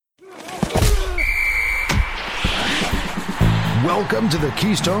Welcome to the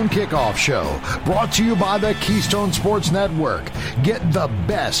Keystone Kickoff Show, brought to you by the Keystone Sports Network. Get the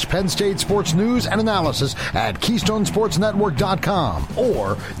best Penn State sports news and analysis at KeystoneSportsNetwork.com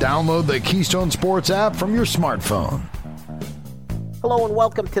or download the Keystone Sports app from your smartphone. Hello and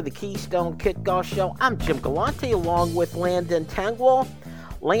welcome to the Keystone Kickoff Show. I'm Jim Galante along with Landon Tengwall.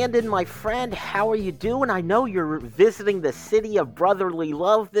 Landon, my friend, how are you doing? I know you're visiting the city of brotherly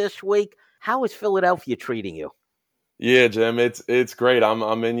love this week. How is Philadelphia treating you? Yeah, Jim, it's great.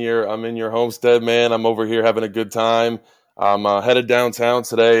 I'm in your homestead, man. I'm over here having a good time. I'm headed downtown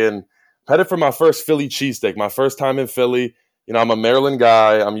today and headed for my first Philly cheesesteak. My first time in Philly. You know, I'm a Maryland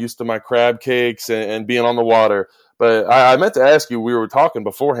guy. I'm used to my crab cakes and being on the water. But I meant to ask you. We were talking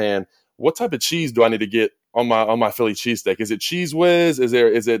beforehand. What type of cheese do I need to get on my Philly cheesesteak? Is it Cheese Whiz? I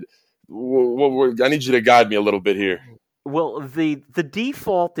need you to guide me a little bit here. Well, the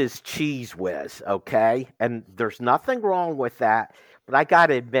default is Cheese Whiz, okay? And there's nothing wrong with that. But I got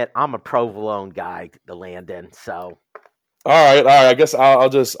to admit, I'm a provolone guy, Landon, so. All right. I guess I'll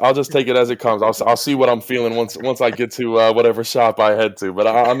just take it as it comes. I'll see what I'm feeling once I get to whatever shop I head to. But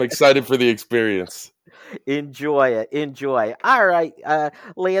I'm excited for the experience. Enjoy it. All right,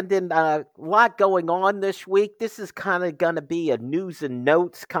 Landon, a lot going on this week. This is kind of going to be a news and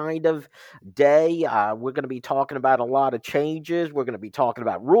notes kind of day. We're going to be talking about a lot of changes. We're going to be talking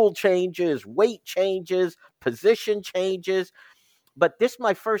about rule changes, weight changes, position changes. But this is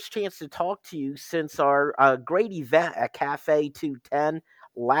my first chance to talk to you since our great event at Cafe 210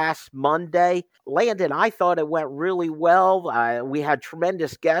 last Monday. Landon, I thought it went really well. We had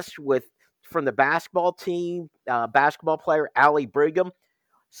tremendous guests from the basketball team, basketball player Allie Brigham.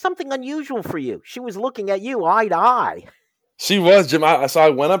 Something unusual for you. She was looking at you eye to eye. She was, Jim. So I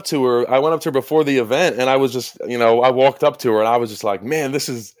went up to her. I went up to her before the event, and I was just, I walked up to her, and I was just like, man, this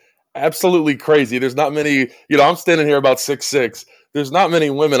is absolutely crazy. There's not many, I'm standing here about 6'6". There's not many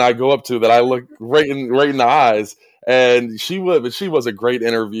women I go up to that I look right in the eyes. And she was a great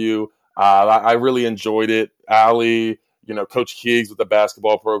interview. I really enjoyed it. Allie, Coach Keegs with the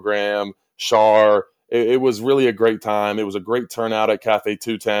basketball program, Shar. It was really a great time. It was a great turnout at Cafe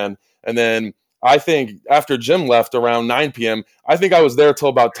 210. And then I think after Jim left around 9 p.m., I think I was there till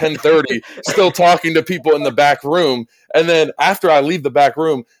about 10:30, still talking to people in the back room. And then after I leave the back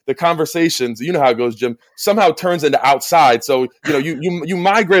room, the conversations, you know how it goes, Jim, somehow turns into outside. So, you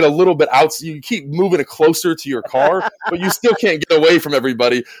migrate a little bit out. You keep moving it closer to your car, but you still can't get away from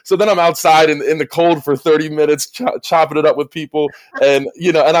everybody. So then I'm outside in the cold for 30 minutes, chopping it up with people. And,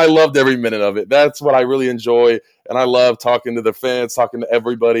 and I loved every minute of it. That's what I really enjoy. And I love talking to the fans, talking to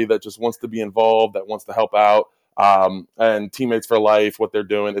everybody that just wants to be involved, that wants to help out, and Teammates for Life, what they're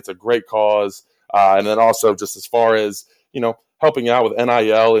doing. It's a great cause. And then also just as far as, helping out with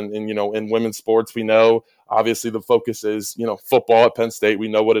NIL and in women's sports, we know obviously the focus is, football at Penn State. We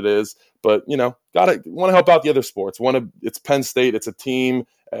know what it is, but, want to help out the other sports. It's Penn State. It's a team,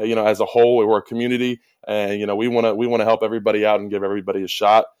 as a whole. We're a community, and, we want to help everybody out and give everybody a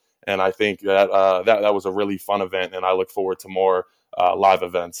shot. And I think that that was a really fun event, and I look forward to more live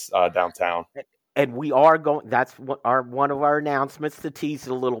events downtown. And we are going. That's one of our announcements to tease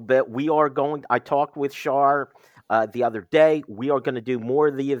it a little bit. We are going. I talked with Shar the other day. We are going to do more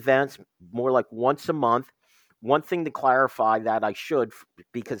of the events, more like once a month. One thing to clarify that I should,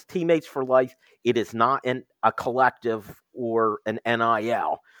 because Teammates for Life, it is not a collective or an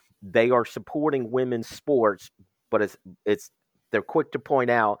NIL. They are supporting women's sports, but they're quick to point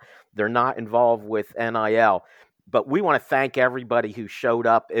out they're not involved with NIL. But we want to thank everybody who showed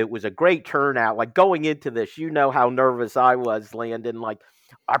up. It was a great turnout. Like going into this, how nervous I was, Landon. Like,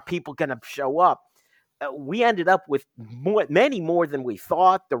 are people going to show up? We ended up with many more than we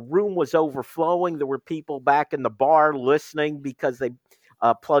thought. The room was overflowing. There were people back in the bar listening because they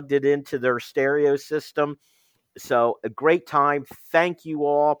plugged it into their stereo system. So a great time. Thank you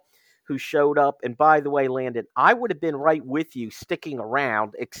all who showed up. And by the way, Landon, I would have been right with you sticking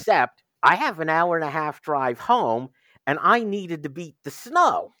around, except I have an hour and a half drive home, and I needed to beat the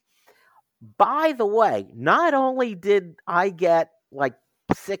snow. By the way, not only did I get like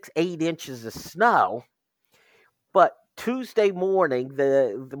 6-8 inches of snow, but Tuesday morning,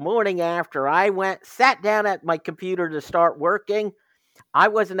 the morning after, I sat down at my computer to start working. I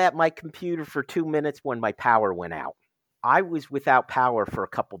wasn't at my computer for 2 minutes when my power went out. I was without power for a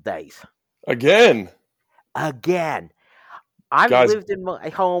couple days. Again. I've lived in my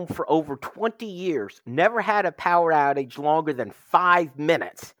home for over 20 years, never had a power outage longer than 5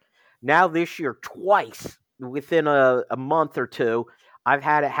 minutes. Now this year, twice, within a month or two, I've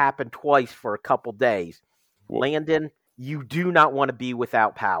had it happen twice for a couple days. Landon, you do not want to be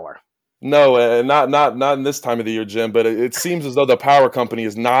without power. No, not in this time of the year, Jim. But it seems as though the power company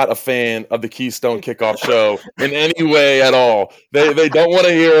is not a fan of the Keystone Kickoff show in any way at all. They don't want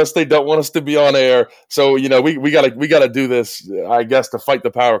to hear us. They don't want us to be on air. So we gotta do this, I guess, to fight the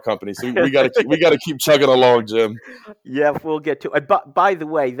power company. So we gotta keep chugging along, Jim. Yeah, we'll get to it. But by the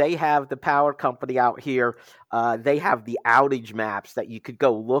way, they have the power company out here. They have the outage maps that you could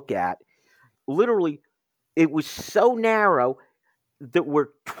go look at. Literally, it was so narrow. There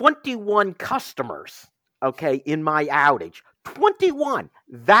were 21 customers, okay, in my outage. 21.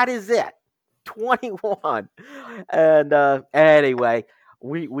 That is it. 21. And anyway,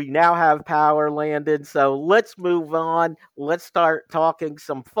 we now have power, Landon. So let's move on. Let's start talking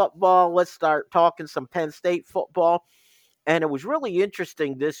some football. Let's start talking some Penn State football. And it was really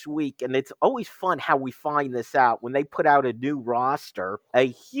interesting this week, and it's always fun how we find this out when they put out a new roster, a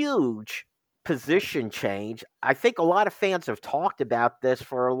huge position change. I think a lot of fans have talked about this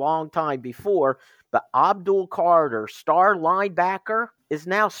for a long time before, but Abdul Carter, star linebacker, is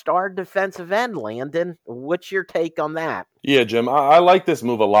now star defensive end. Landon, what's your take on that? Yeah, Jim, I like this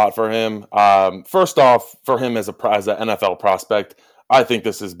move a lot for him. First off, for him as an NFL prospect, I think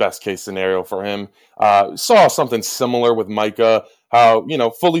this is best case scenario for him. Saw something similar with Micah, how,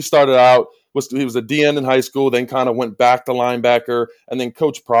 fully started out, he was a DN in high school, then kind of went back to linebacker, and then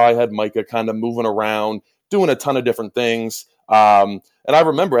Coach Pry had Micah kind of moving around, doing a ton of different things. And I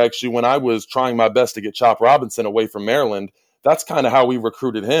remember actually when I was trying my best to get Chop Robinson away from Maryland, that's kind of how we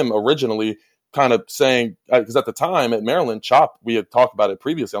recruited him originally, kind of saying, because at the time at Maryland, Chop, we had talked about it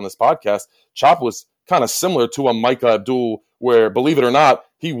previously on this podcast, Chop was kind of similar to a Micah Abdul, where, believe it or not,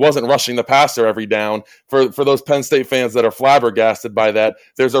 he wasn't rushing the passer every down. For those Penn State fans that are flabbergasted by that,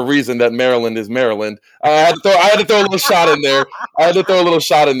 there's a reason that Maryland is Maryland. I had to throw a little shot in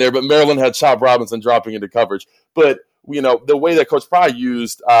there. But Maryland had Chop Robinson dropping into coverage. But the way that Coach Pry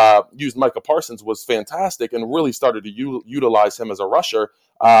used Micah Parsons was fantastic, and really started to utilize him as a rusher.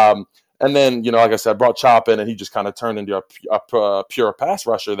 And then, like I said, brought Chop in, and he just kind of turned into a pure pass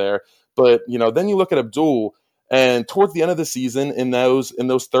rusher there. But then you look at Abdul. And towards the end of the season, in those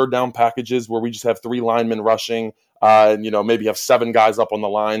third down packages where we just have 3 linemen rushing, and maybe have 7 guys up on the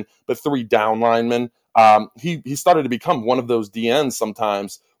line, but 3 down linemen, he started to become one of those DNs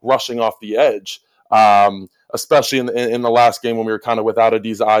sometimes rushing off the edge, especially in the last game when we were kind of without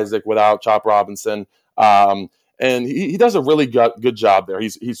Adiza Isaac, without Chop Robinson, and he does a really good job there.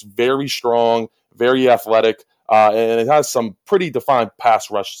 He's very strong, very athletic, and it has some pretty defined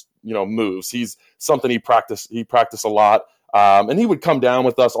pass rush moves. He's something he practiced a lot. And he would come down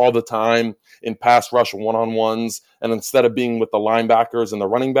with us all the time in pass rush one-on-ones. And instead of being with the linebackers and the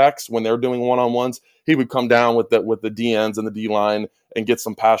running backs when they're doing one-on-ones, he would come down with the DNs and the D-line and get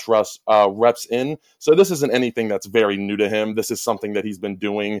some pass rush reps in. So this isn't anything that's very new to him. This is something that he's been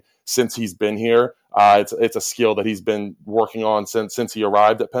doing since he's been here. It's a skill that he's been working on since he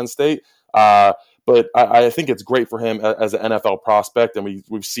arrived at Penn State. But I think it's great for him as an NFL prospect, and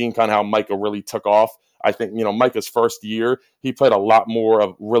we've seen kind of how Micah really took off. I think, Micah's first year, he played a lot more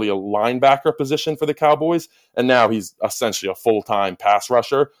of really a linebacker position for the Cowboys, and now he's essentially a full-time pass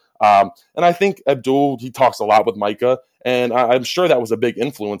rusher. And I think Abdul, he talks a lot with Micah, and I'm sure that was a big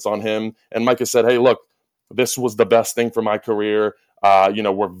influence on him. And Micah said, hey, look, this was the best thing for my career.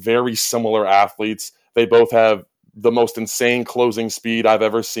 We're very similar athletes. They both have the most insane closing speed I've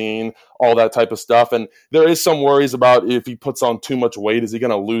ever seen, all that type of stuff. And there is some worries about if he puts on too much weight, is he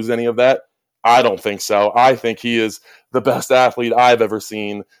going to lose any of that? I don't think so. I think he is the best athlete I've ever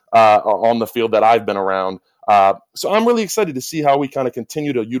seen on the field that I've been around. So I'm really excited to see how we kind of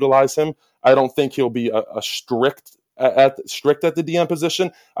continue to utilize him. I don't think he'll be a strict at the DM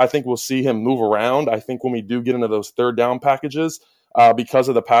position. I think we'll see him move around. I think when we do get into those third down packages, because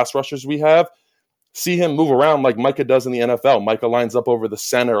of the pass rushers we have, see him move around like Micah does in the NFL. Micah lines up over the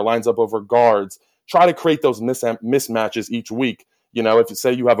center, lines up over guards. Try to create those mismatches each week. If you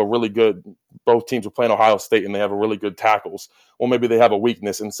say you have a really good, both teams are playing Ohio State and they have a really good tackles, well, maybe they have a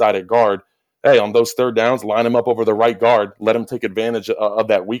weakness inside at guard. Hey, on those third downs, line him up over the right guard. Let him take advantage of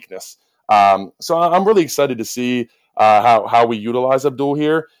that weakness. So I'm really excited to see how we utilize Abdul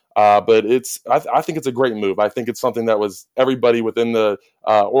here. But I think it's a great move. I think it's something that was everybody within the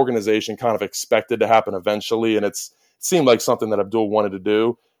organization kind of expected to happen eventually, and it seemed like something that Abdul wanted to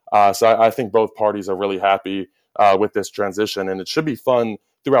do. So I think both parties are really happy with this transition, and it should be fun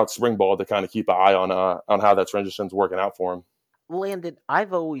throughout spring ball to kind of keep an eye on how that transition's working out for him. Landon,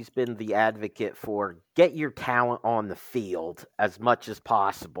 I've always been the advocate for get your talent on the field as much as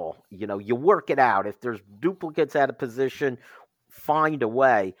possible. You work it out. If there's duplicates at a position, find a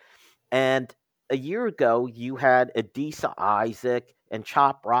way. And a year ago, you had Adisa Isaac and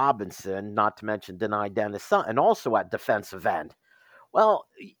Chop Robinson, not to mention Denai Dennis Sutton, also at defensive end. Well,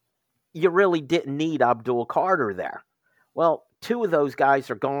 you really didn't need Abdul Carter there. Well, two of those guys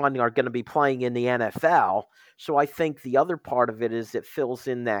are gone, are going to be playing in the NFL. So I think the other part of it is it fills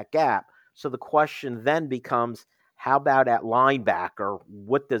in that gap. So the question then becomes, how about at linebacker?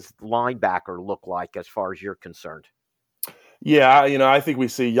 What does linebacker look like as far as you're concerned? Yeah, I think we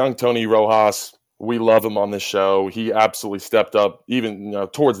see young Tony Rojas. We love him on this show. He absolutely stepped up even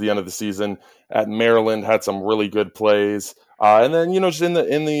towards the end of the season at Maryland, had some really good plays. And then, just in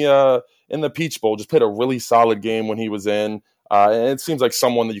the Peach Bowl, just played a really solid game when he was in. And it seems like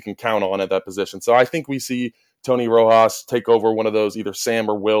someone that you can count on at that position. So I think we see Tony Rojas take over one of those either Sam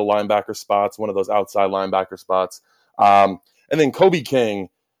or Will linebacker spots, one of those outside linebacker spots. And then Kobe King,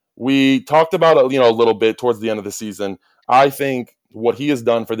 we talked about a little bit towards the end of the season. I think what he has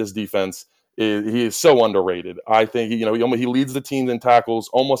done for this defense he is so underrated. I think he leads the team in tackles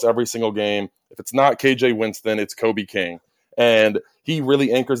almost every single game. If it's not KJ Winston, it's Kobe King. And he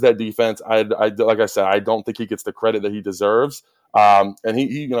really anchors that defense. I like I said, I don't think he gets the credit that he deserves. And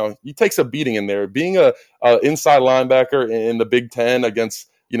he takes a beating in there. Being a inside linebacker in the Big Ten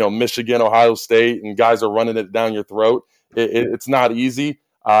against Michigan, Ohio State, and guys are running it down your throat. It's not easy,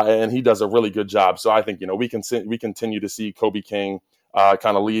 and he does a really good job. So I think we continue to see Kobe King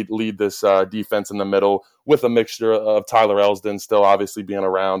kind of lead this defense in the middle with a mixture of Tyler Elsdon still obviously being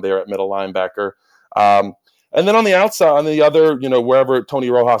around there at middle linebacker. And then on the outside, on the other, wherever Tony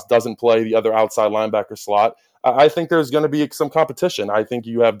Rojas doesn't play, the other outside linebacker slot, I think there's going to be some competition. I think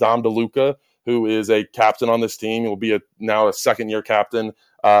you have Dom DeLuca, who is a captain on this team. He will be now a second-year captain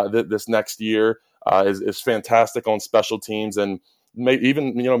this next year. Is fantastic on special teams and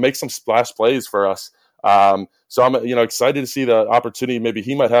make some splash plays for us. So I'm excited to see the opportunity maybe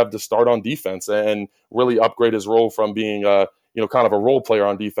he might have to start on defense and really upgrade his role from being kind of a role player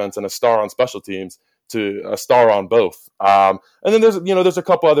on defense and a star on special teams to a star on both. And then there's a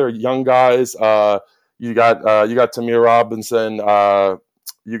couple other young guys. You got Tamir Robinson.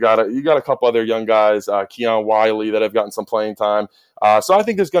 You got a couple other young guys, Keon Wiley, that have gotten some playing time. So I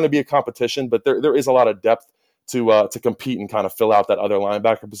think there's going to be a competition, but there is a lot of depth to compete and kind of fill out that other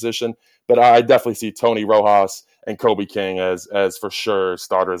linebacker position. But I definitely see Tony Rojas and Kobe King as for sure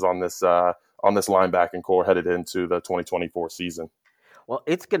starters on this linebacking core headed into the 2024 season. Well,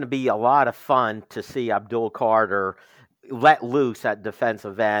 it's going to be a lot of fun to see Abdul Carter let loose at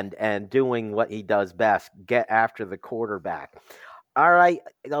defensive end and doing what he does best, get after the quarterback. All right,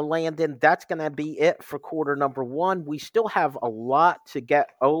 Landon, that's going to be it for quarter number one. We still have a lot to go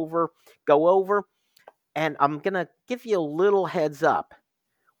over, and I'm going to give you a little heads up.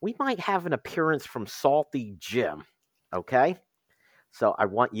 We might have an appearance from Salty Jim, okay? So I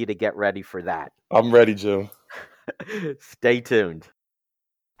want you to get ready for that. I'm ready, Jim. Stay tuned.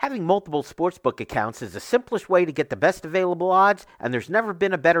 Having multiple sportsbook accounts is the simplest way to get the best available odds, and there's never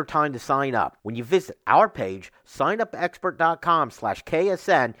been a better time to sign up. When you visit our page,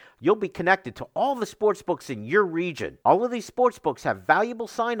 signupexpert.com/KSN, you'll be connected to all the sportsbooks in your region. All of these sportsbooks have valuable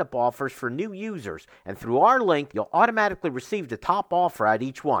sign-up offers for new users, and through our link, you'll automatically receive the top offer at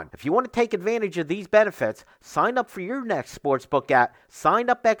each one. If you want to take advantage of these benefits, sign up for your next sportsbook at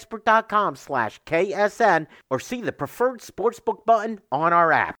signupexpert.com/KSN or see the preferred sportsbook button on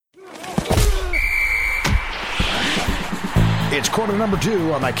our app. It's quarter number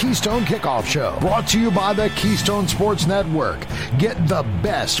two on the Keystone Kickoff Show, brought to you by the Keystone Sports Network. Get the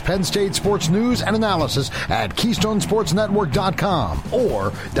best Penn State sports news and analysis at KeystoneSportsNetwork.com or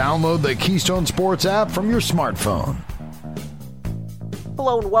download the Keystone Sports app from your smartphone.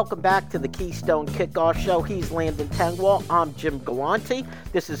 Hello and welcome back to the Keystone Kickoff Show. He's Landon Tengwall. I'm Jim Galante.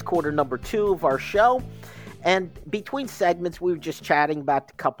 This is quarter number two of our show. And between segments, we were just chatting about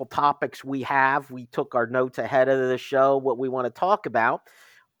the couple topics we have. We took our notes ahead of the show, what we want to talk about.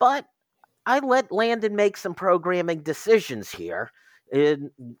 But I let Landon make some programming decisions here in,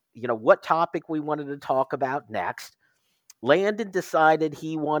 what topic we wanted to talk about next. Landon decided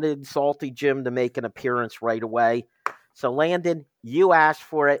he wanted Salty Jim to make an appearance right away. So, Landon, you asked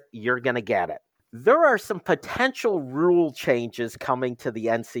for it. You're going to get it. There are some potential rule changes coming to the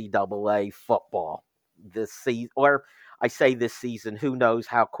NCAA football this season, or I say this season, who knows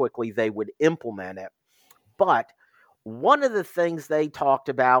how quickly they would implement it. But one of the things they talked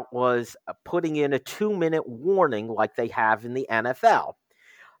about was putting in a 2-minute warning like they have in the NFL.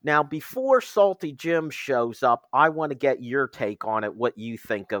 Now, before Salty Jim shows up, I want to get your take on it, what you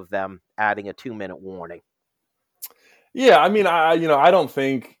think of them adding a 2-minute warning. Yeah, I mean, I don't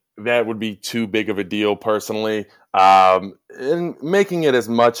think that would be too big of a deal personally. And making it as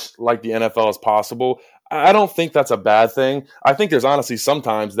much like the NFL as possible, I don't think that's a bad thing. I think there's honestly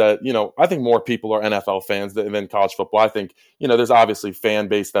sometimes that, I think more people are NFL fans than college football. I think, there's obviously fan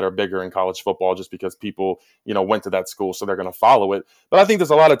base that are bigger in college football just because people, went to that school, so they're going to follow it. But I think there's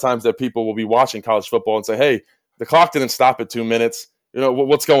a lot of times that people will be watching college football and say, hey, the clock didn't stop at 2 minutes.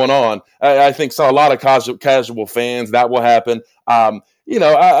 What's going on? I think so. A lot of casual fans, that will happen. I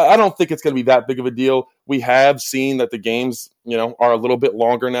don't think it's going to be that big of a deal. We have seen that the games, are a little bit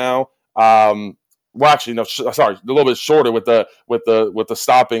longer now. Well, actually, no, sorry, a little bit shorter with the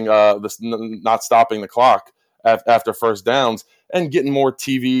stopping, not stopping the clock after first downs and getting more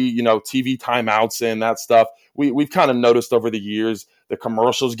TV, TV timeouts in that stuff. We've kind of noticed over the years the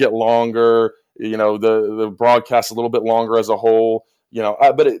commercials get longer. The broadcast a little bit longer as a whole.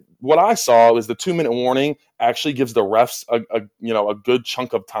 What I saw is the 2-minute warning actually gives the refs a good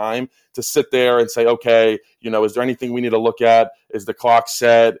chunk of time to sit there and say, okay, is there anything we need to look at? Is the clock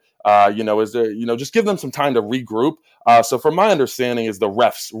set? Is there, just give them some time to regroup. So from my understanding is the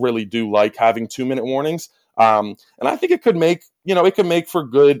refs really do like having 2-minute warnings. And I think it could make for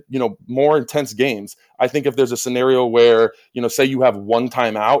good, more intense games. I think if there's a scenario where, say you have one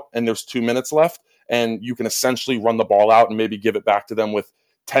timeout and there's 2 minutes left, and you can essentially run the ball out and maybe give it back to them with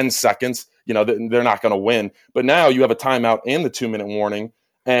 10 seconds, they're not going to win. But now you have a timeout and the 2-minute warning,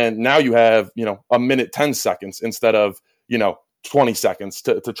 and now you have, a minute, 10 seconds instead of, 20 seconds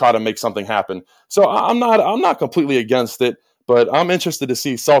to try to make something happen. So I'm not completely against it, but I'm interested to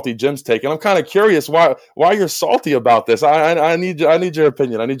see Salty Jim's take. And I'm kind of curious why you're salty about this. I need your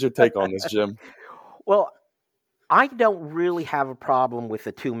opinion. I need your take on this, Jim. Well, I don't really have a problem with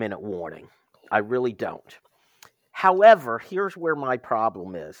the 2-minute warning. I really don't. However, here's where my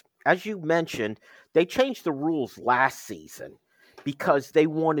problem is. As you mentioned, they changed the rules last season because they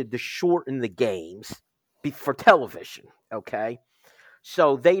wanted to shorten the games for television, okay?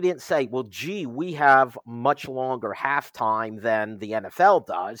 So they didn't say, well, gee, we have much longer halftime than the NFL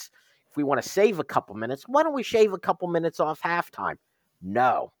does. If we want to save a couple minutes, why don't we shave a couple minutes off halftime?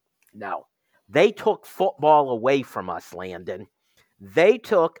 No. They took football away from us, Landon. They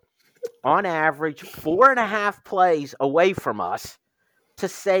took, on average, 4.5 plays away from us to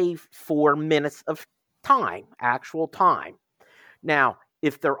save 4 minutes of time, actual time. Now,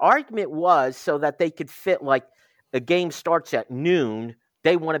 if their argument was so that they could fit, like, a game starts at noon,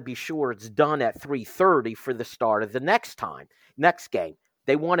 they want to be sure it's done at 3:30 for the start of the next game.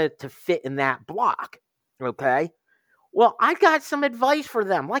 They want it to fit in that block, okay? Well, I got some advice for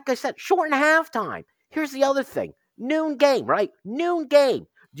them. Like I said, shorten halftime. Here's the other thing. Noon game, right? Noon game.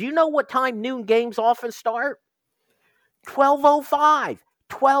 Do you know what time noon games often start? 12:05,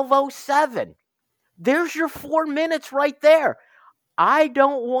 12:07. There's your 4 minutes right there. I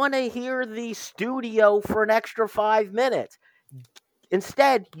don't want to hear the studio for an extra 5 minutes.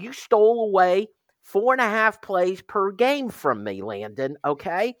 Instead, you stole away 4.5 plays per game from me, Landon,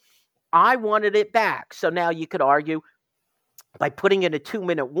 okay? I wanted it back. So now you could argue by putting in a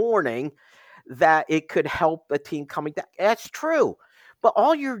 2-minute warning that it could help a team coming back. That's true. But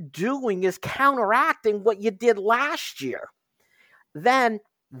all you're doing is counteracting what you did last year. Then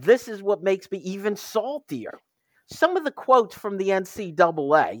this is what makes me even saltier. Some of the quotes from the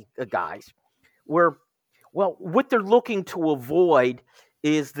NCAA guys were, well, what they're looking to avoid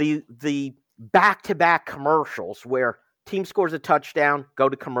is the back-to-back commercials where team scores a touchdown, go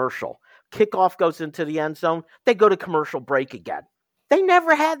to commercial. Kickoff goes into the end zone, they go to commercial break again. They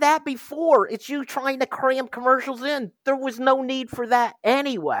never had that before. It's you trying to cram commercials in. There was no need for that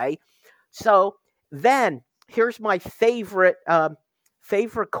anyway. So then, here's my favorite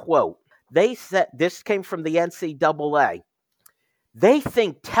quote. They said, this came from the NCAA. They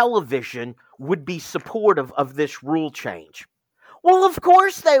think television would be supportive of this rule change. Well, of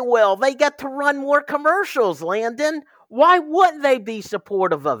course they will. They get to run more commercials, Landon. Why wouldn't they be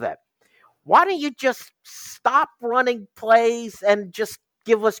supportive of it? Why don't you just stop running plays and just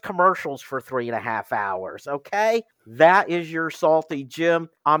give us commercials for 3.5 hours, okay? That is your Salty Jim.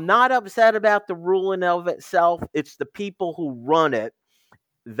 I'm not upset about the ruling of itself. It's the people who run it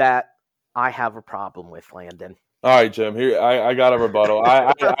that I have a problem with, Landon. All right, Jim. Here, I got a rebuttal.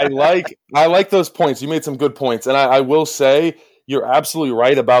 I like those points. You made some good points, and I will say you're absolutely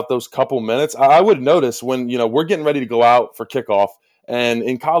right about those couple minutes. I would notice when we're getting ready to go out for kickoff, and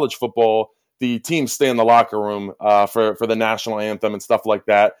in college football, the teams stay in the locker room for the national anthem and stuff like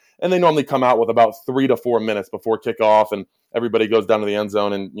that, and they normally come out with about 3 to 4 minutes before kickoff, and everybody goes down to the end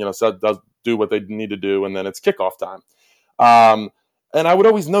zone and does do what they need to do, and then it's kickoff time. And I would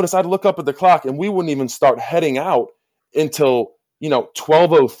always notice, I'd look up at the clock and we wouldn't even start heading out until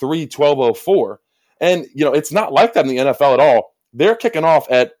 12:03, 12:04. And, it's not like that in the NFL at all. They're kicking off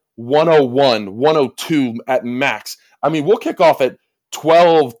at 1:01, 1:02 at max. I mean, we'll kick off at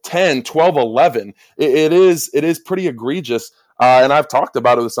 12:10, 12:11. It is pretty egregious. And I've talked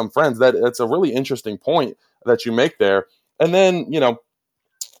about it with some friends that it's a really interesting point that you make there. And then,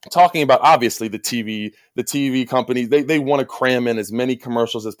 talking about obviously the TV companies, they want to cram in as many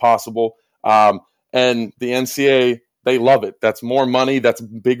commercials as possible. And the NCAA, they love it. That's more money. That's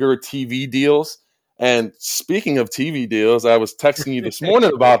bigger TV deals. And speaking of TV deals, I was texting you this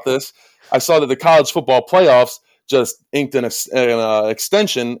morning about this. I saw that the college football playoffs just inked an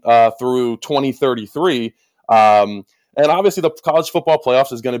extension through 2033. And obviously the college football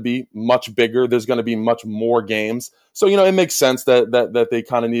playoffs is going to be much bigger. There's going to be much more games. So, it makes sense that they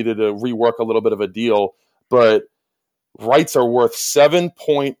kind of needed to rework a little bit of a deal. But rights are worth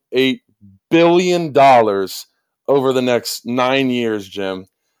 $7.8 billion over the next 9 years, Jim.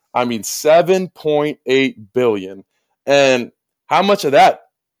 I mean, $7.8 billion. And how much of that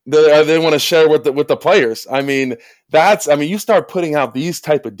they want to share with the players? I mean, you start putting out these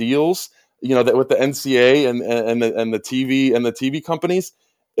type of deals, that with the NCAA and the TV companies,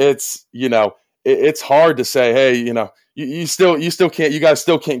 it's, it's hard to say, hey, you guys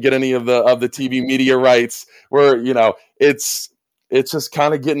still can't get any of the TV media rights where, it's just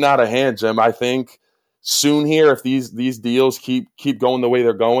kind of getting out of hand, Jim. I think soon here, if these deals keep going the way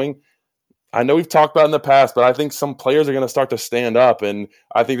they're going, I know we've talked about it in the past, but I think some players are going to start to stand up, and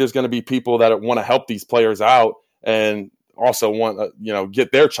I think there's going to be people that want to help these players out and also want to,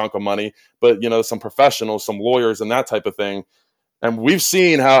 get their chunk of money, but some professionals, some lawyers, and that type of thing. And we've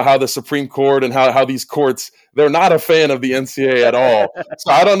seen how the Supreme Court and how these courts, they're not a fan of the NCAA at all.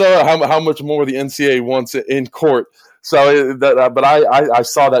 So I don't know how much more the NCAA wants in court. So, but I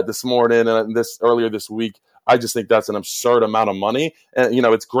saw that this morning and earlier this week. I just think that's an absurd amount of money, and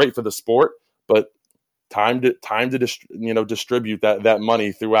it's great for the sport, but time to distribute that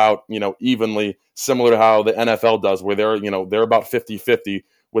money throughout evenly, similar to how the NFL does, where they're about 50-50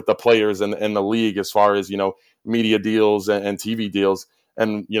 with the players and the league as far as media deals and TV deals,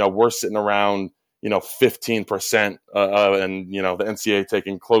 and we're sitting around 15%, and the NCAA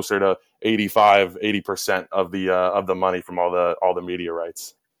taking closer to 80% of the money from all the media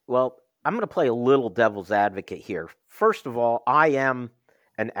rights. Well, I'm going to play a little devil's advocate here. First of all, I am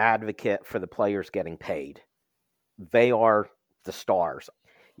an advocate for the players getting paid. They are the stars.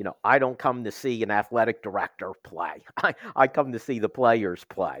 I don't come to see an athletic director play. I come to see the players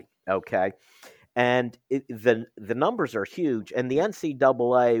play, okay? And the numbers are huge, and the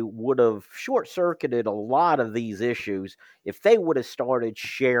NCAA would have short-circuited a lot of these issues if they would have started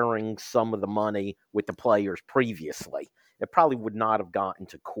sharing some of the money with the players previously. It probably would not have gotten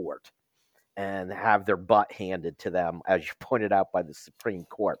to court and have their butt handed to them, as you pointed out, by the Supreme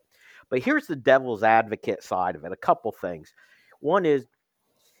Court. But here's the devil's advocate side of it, a couple things. One is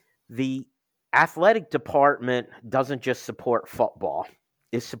the athletic department doesn't just support football.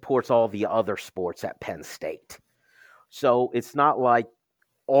 It supports all the other sports at Penn State. So it's not like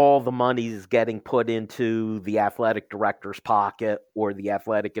all the money is getting put into the athletic director's pocket or the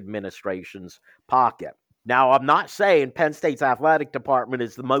athletic administration's pocket. Now, I'm not saying Penn State's athletic department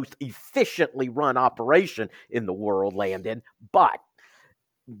is the most efficiently run operation in the world, Landon, but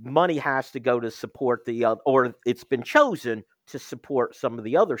money has to go to support or it's been chosen to support some of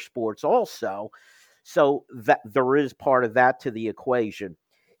the other sports also. So that there is part of that to the equation.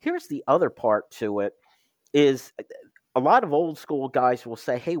 Here's the other part to it is a lot of old school guys will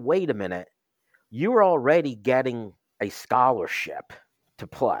say, hey, wait a minute, you're already getting a scholarship to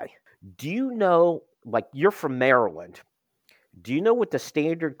play. Do you know, like you're from Maryland, do you know what the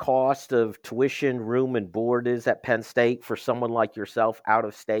standard cost of tuition, room, and board is at Penn State for someone like yourself out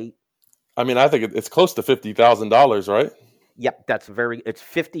of state? I mean, I think it's close to $50,000, right? Yep, it's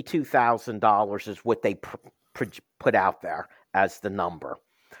 $52,000 is what they put out there as the number.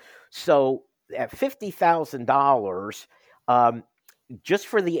 So at $50,000, just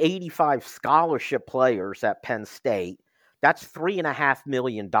for the 85 scholarship players at Penn State, that's $3.5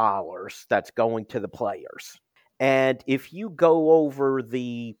 million that's going to the players. And if you go over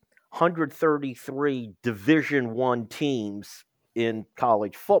the 133 Division I teams in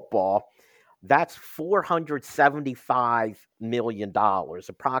college football, that's $475 million.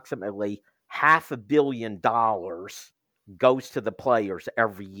 Approximately $500 million goes to the players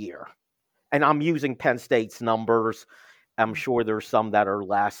every year. And I'm using Penn State's numbers. I'm sure there's some that are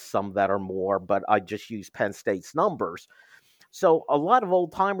less, some that are more, but I just use Penn State's numbers. So a lot of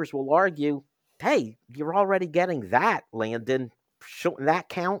old timers will argue, hey, you're already getting that, Landon. Shouldn't that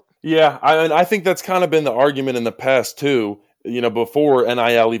count? Yeah, I think that's kind of been the argument in the past too. before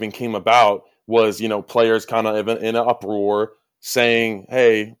NIL even came about was, players kind of in an uproar saying,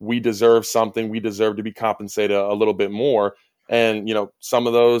 hey, we deserve something. We deserve to be compensated a little bit more. And, some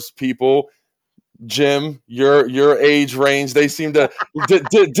of those people, Jim, your age range, they seem to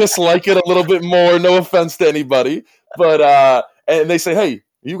dislike it a little bit more. No offense to anybody, but and they say, hey,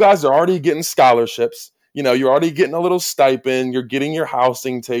 you guys are already getting scholarships. You're already getting a little stipend. You're getting your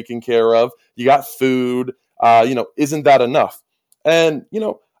housing taken care of. You got food. Isn't that enough? And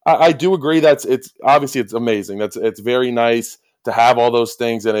I do agree that it's obviously it's amazing. It's very nice to have all those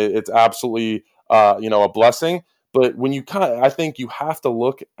things, and it's absolutely a blessing. But when I think you have to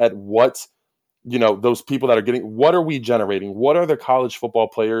look at what those people that are getting, what are we generating? What are the college football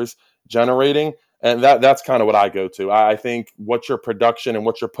players generating? And that's kind of what I go to. I think what's your production and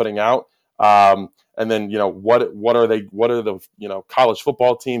what you're putting out. And then, what are the college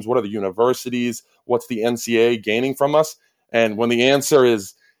football teams? What are the universities? What's the NCAA gaining from us? And when the answer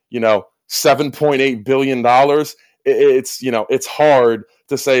is, $7.8 billion, it's hard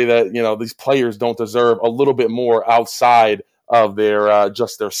to say that, these players don't deserve a little bit more outside of their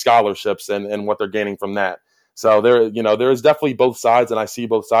just their scholarships and what they're gaining from that. So there's definitely both sides, and I see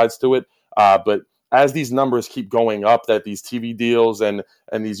both sides to it. But as these numbers keep going up, that these TV deals and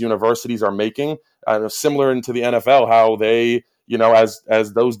these universities are making, similar into the NFL, how they,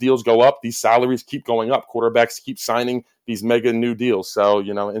 as those deals go up, these salaries keep going up. Quarterbacks keep signing these mega new deals. So,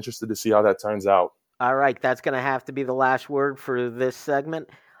 interested to see how that turns out. All right, that's going to have to be the last word for this segment.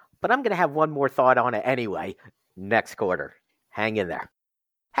 But I'm going to have one more thought on it anyway next quarter. Hang in there.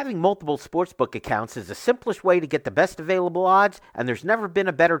 Having multiple sportsbook accounts is the simplest way to get the best available odds, and there's never been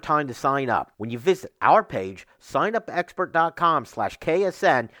a better time to sign up. When you visit our page,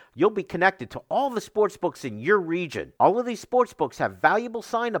 signupexpert.com/KSN, you'll be connected to all the sportsbooks in your region. All of these sportsbooks have valuable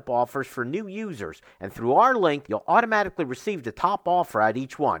sign-up offers for new users, and through our link, you'll automatically receive the top offer at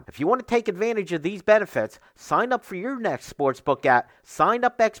each one. If you want to take advantage of these benefits, sign up for your next sportsbook at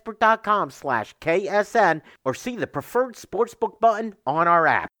signupexpert.com/KSN or see the preferred sportsbook button on our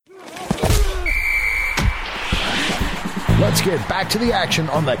app. Let's get back to the action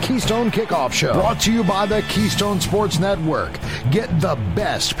on the Keystone Kickoff Show. Brought to you by the Keystone Sports Network. Get the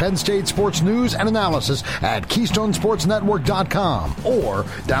best Penn State sports news and analysis at KeystoneSportsNetwork.com or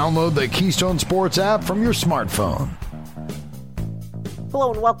download the Keystone Sports app from your smartphone.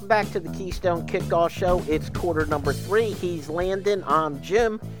 Hello and welcome back to the Keystone Kickoff Show. It's quarter number 3. He's Landon. I'm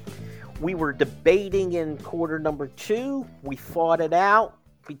Jim. We were debating in quarter number 2. We fought it out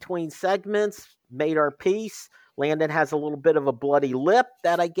between segments, made our peace. Landon has a little bit of a bloody lip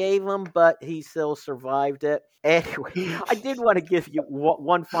that I gave him, but he still survived it. Anyway, I did want to give you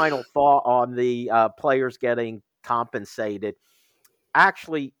one final thought on the players getting compensated.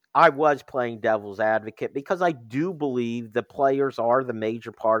 Actually, I was playing devil's advocate because I do believe the players are the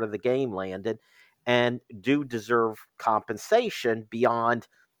major part of the game, Landon, and do deserve compensation beyond,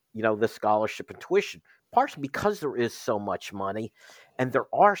 the scholarship and tuition. Partially because there is so much money and there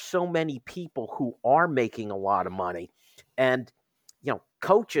are so many people who are making a lot of money. And,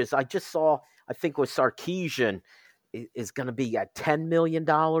 coaches, I just saw, I think with Sarkisian is going to be at $10 million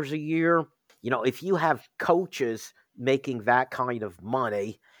a year. If you have coaches making that kind of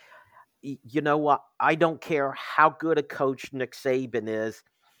money, you know what? I don't care how good a coach Nick Saban is.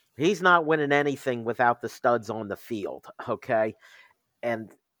 He's not winning anything without the studs on the field. Okay. And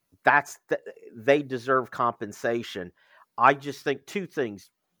they deserve compensation. I just think two things.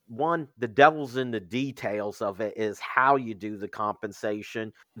 One, the devil's in the details of it is how you do the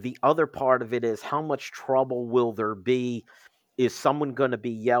compensation. The other part of it is how much trouble will there be? Is someone going to be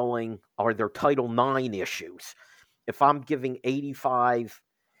yelling, are there Title IX issues? If I'm giving 85,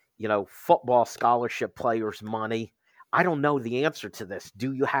 football scholarship players money, I don't know the answer to this.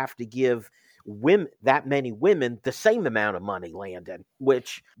 Do you have to give that many women the same amount of money, Landon?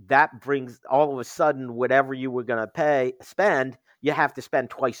 Which that brings all of a sudden whatever you were going to spend, you have to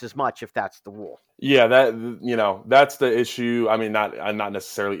spend twice as much if that's the rule. Yeah, that's the issue. I mean, not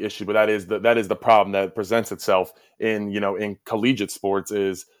necessarily issue, but that is the problem that presents itself in collegiate sports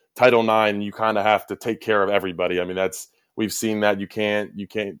is Title IX. You kind of have to take care of everybody. I mean, we've seen that you can't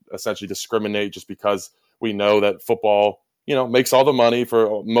essentially discriminate just because we know that football makes all the money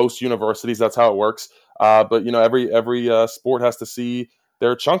for most universities. That's how it works. But every sport has to see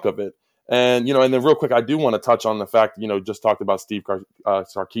their chunk of it. And and then real quick, I do want to touch on the fact just talked about Steve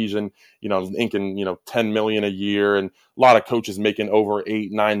Sarkisian, inking $10 million a year, and a lot of coaches making over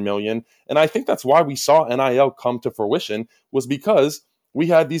 $8-9 million. And I think that's why we saw NIL come to fruition, was because we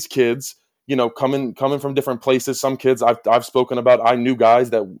had these kids coming from different places. Some kids I've spoken about. I knew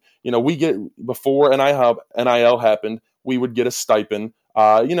guys that we get before NIL happened. we would get a stipend.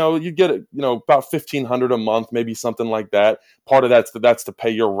 You get about $1,500 a month, maybe something like that. Part of that's to pay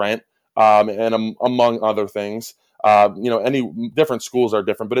your rent, and among other things. Any different schools are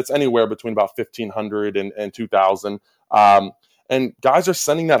different, but it's anywhere between about $1,500 and $2,000. And guys are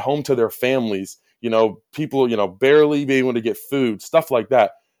sending that home to their families. People, barely being able to get food, stuff like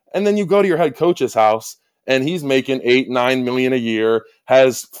that. And then you go to your head coach's house, and he's making $8-9 million a year,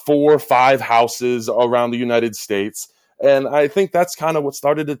 has 4 or 5 houses around the United States. And I think that's kind of what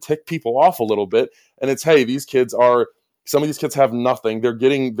started to tick people off a little bit. And it's, hey, some of these kids have nothing. They're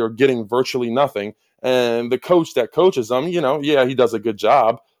getting virtually nothing. And the coach that coaches them, yeah, he does a good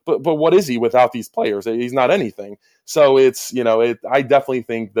job. But what is he without these players? He's not anything. So it's, I definitely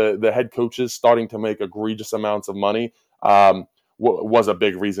think the head coaches starting to make egregious amounts of money was a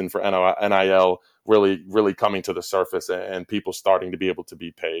big reason for NIL really, really coming to the surface and people starting to be able to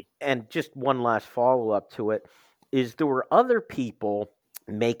be paid. And just one last follow-up to it is there were other people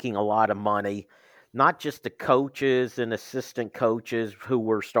making a lot of money, not just the coaches and assistant coaches who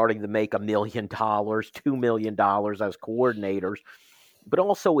were starting to make $1 million, $2 million as coordinators, but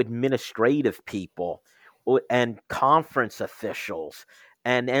also administrative people and conference officials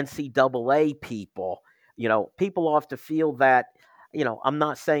and NCAA people. People off the field that, I'm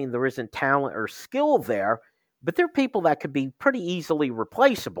not saying there isn't talent or skill there, but they're people that could be pretty easily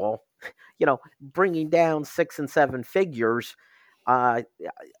replaceable. Bringing down 6 and 7 figures,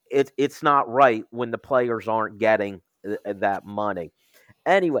 it's not right when the players aren't getting that money.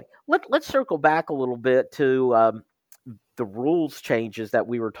 Anyway, let's circle back a little bit to the rules changes that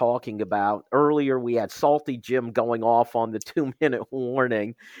we were talking about earlier. We had Salty Jim going off on the 2-minute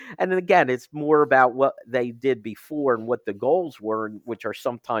warning. And then again, it's more about what they did before and what the goals were, which are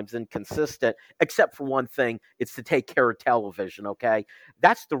sometimes inconsistent, except for one thing. It's to take care of television, okay?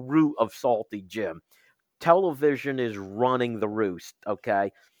 That's the root of Salty Jim. Television is running the roost,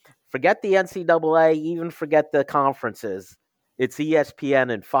 okay? Forget the NCAA, even forget the conferences. It's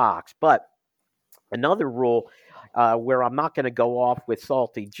ESPN and Fox. But another rule where I'm not going to go off with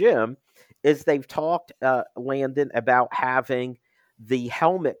Salty Jim is they've talked, Landon, about having the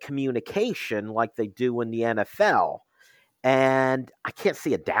helmet communication like they do in the NFL. And I can't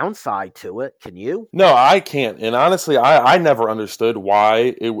see a downside to it. Can you? No, I can't. And honestly, I never understood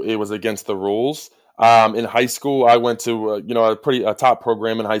why it was against the rules. In high school, I went to a top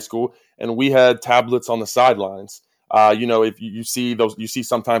program in high school, and we had tablets on the sidelines. If you see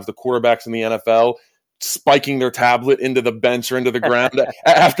sometimes the quarterbacks in the NFL spiking their tablet into the bench or into the ground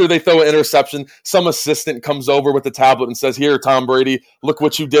after they throw an interception. Some assistant comes over with the tablet and says, "Here, Tom Brady, look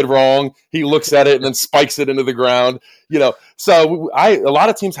what you did wrong." He looks at it and then spikes it into the ground. So a lot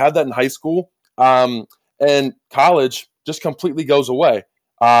of teams had that in high school, and college just completely goes away.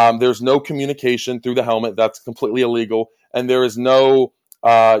 There's no communication through the helmet. That's completely illegal. And there is no,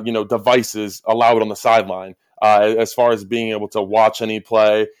 devices allowed on the sideline as far as being able to watch any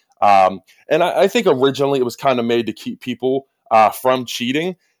play. And I think originally it was kind of made to keep people from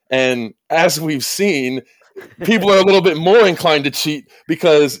cheating. And as we've seen, people are a little bit more inclined to cheat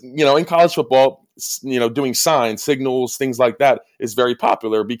because, in college football, doing signs, signals, things like that is very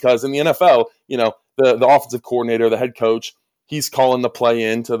popular because in the NFL, the offensive coordinator, the head coach, he's calling the play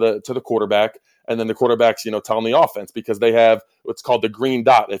in to the quarterback, and then the quarterback's, telling the offense because they have what's called the green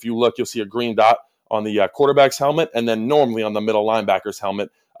dot. If you look, you'll see a green dot on the quarterback's helmet and then normally on the middle linebacker's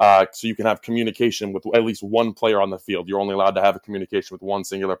helmet. So you can have communication with at least one player on the field. You're only allowed to have a communication with one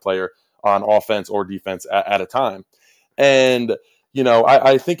singular player on offense or defense at a time. And,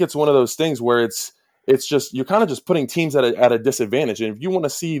 I think it's one of those things where it's just, you're kind of just putting teams at a disadvantage. And if you want to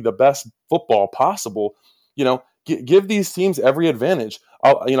see the best football possible, give these teams every advantage.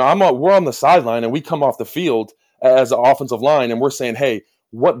 We're on the sideline and we come off the field as an offensive line and we're saying, hey,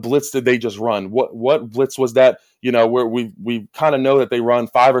 what blitz did they just run? What blitz was that? Where we kind of know that they run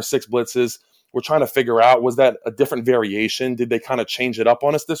 5 or 6 blitzes. We're trying to figure out, was that a different variation? Did they kind of change it up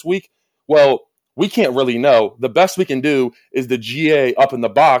on us this week? Well, we can't really know. The best we can do is the GA up in the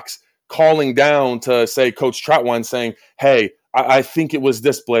box calling down to, say, Coach Troutwine saying, hey, I think it was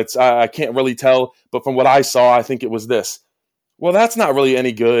this blitz. I can't really tell, but from what I saw, I think it was this. Well, that's not really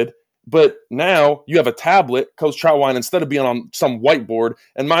any good. But now you have a tablet, Coach Troutwine, instead of being on some whiteboard,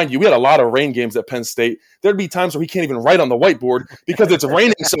 and mind you, we had a lot of rain games at Penn State. There'd be times where he can't even write on the whiteboard because it's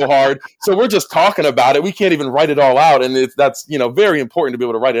raining so hard. So we're just talking about it. We can't even write it all out. And that's very important to be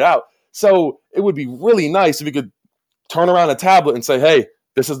able to write it out. So it would be really nice if you could turn around a tablet and say, hey,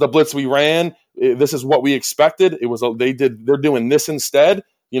 this is the blitz we ran. This is what we expected. They're doing this instead.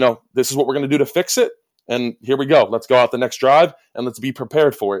 This is what we're going to do to fix it. And here we go. Let's go out the next drive and let's be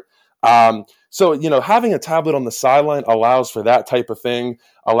prepared for it. So, having a tablet on the sideline allows for that type of thing,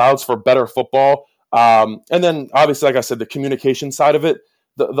 allows for better football. And then, obviously, like I said, the communication side of it,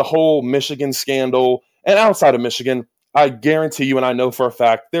 the whole Michigan scandal, and outside of Michigan, I guarantee you, and I know for a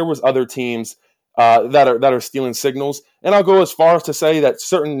fact, there was other teams that are stealing signals. And I'll go as far as to say that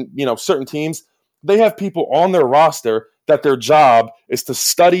certain teams, they have people on their roster that their job is to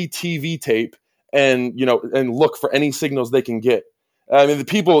study TV tape and look for any signals they can get. I mean,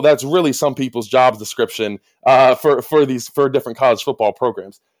 that's really some people's job description for different college football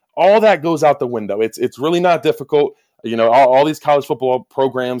programs. All that goes out the window. It's really not difficult. All these college football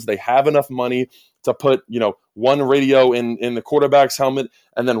programs, they have enough money to put, one radio in the quarterback's helmet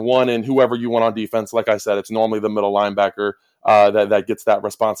and then one in whoever you want on defense. Like I said, it's normally the middle linebacker that gets that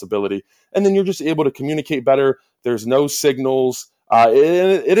responsibility. And then you're just able to communicate better. There's no signals.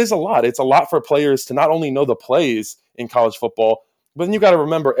 It is a lot. It's a lot for players to not only know the plays in college football, but then you got to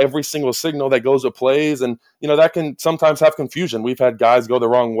remember every single signal that goes with plays, and that can sometimes have confusion. We've had guys go the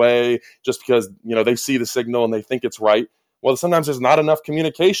wrong way just because they see the signal and they think it's right. Well, sometimes there's not enough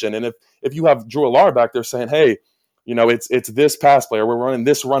communication, and if you have Drew Allar back there saying, "Hey, it's this pass play, or we're running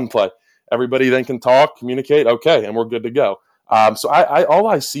this run play," everybody then can talk, communicate, okay, and we're good to go. So I all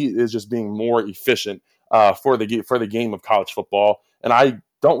I see is just being more efficient for the game of college football, and I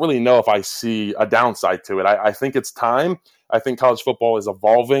don't really know if I see a downside to it. I think it's time. I think college football is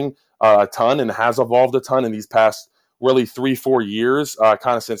evolving a ton and has evolved a ton in these past really 3-4 years,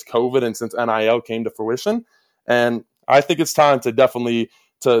 kind of since COVID and since NIL came to fruition. And I think it's time to definitely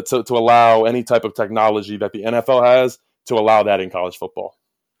to allow any type of technology that the NFL has to allow that in college football.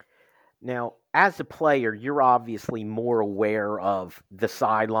 Now, as a player, you're obviously more aware of the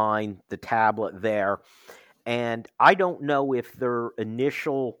sideline, the tablet there. And I don't know if their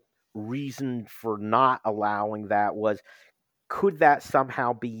initial reason for not allowing that was, could that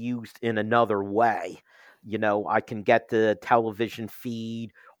somehow be used in another way? I can get the television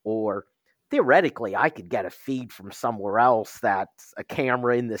feed, or theoretically, I could get a feed from somewhere else that's a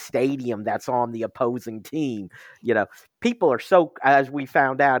camera in the stadium that's on the opposing team. People are so, as we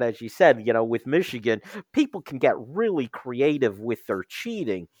found out, as you said, with Michigan, people can get really creative with their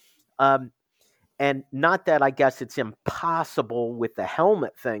cheating. And not that I guess it's impossible with the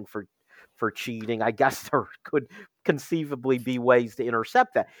helmet thing for cheating. I guess there could conceivably be ways to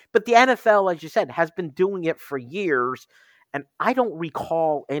intercept that. But the NFL, as you said, has been doing it for years, and I don't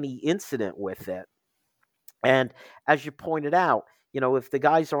recall any incident with it. And as you pointed out, if the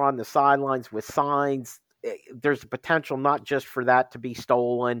guys are on the sidelines with signs, there's a potential not just for that to be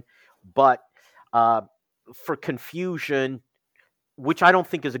stolen, but for confusion, which I don't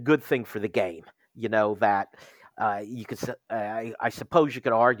think is a good thing for the game. That you could, I suppose you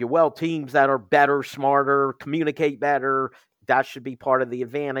could argue, well, teams that are better, smarter, communicate better, that should be part of the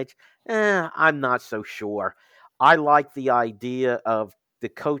advantage. I'm not so sure. I like the idea of the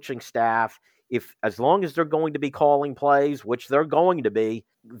coaching staff, as long as they're going to be calling plays, which they're going to be.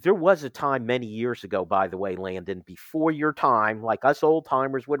 There was a time many years ago, by the way, Landon, before your time, like us old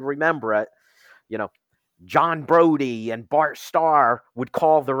timers would remember it, John Brody and Bart Starr would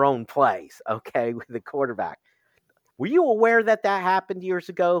call their own plays, okay, with the quarterback. Were you aware that happened years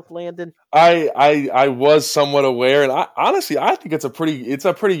ago, Landon? I was somewhat aware, and honestly, I think it's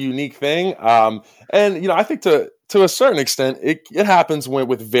a pretty unique thing. And I think to a certain extent, it happens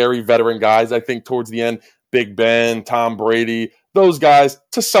with very veteran guys. I think towards the end, Big Ben, Tom Brady, those guys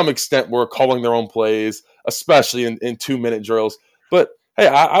to some extent were calling their own plays, especially in 2-minute drills. But hey,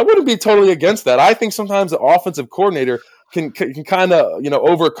 I wouldn't be totally against that. I think sometimes the offensive coordinator can kind of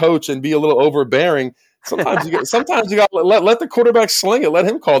overcoach and be a little overbearing. Sometimes you got to let the quarterback sling it. Let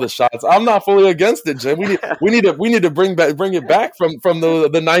him call the shots. I'm not fully against it, Jim. We need to bring it back from the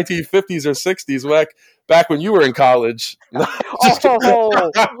 1950s or 60s back when you were in college. It's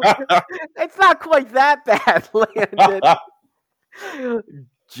not quite that bad, Landon.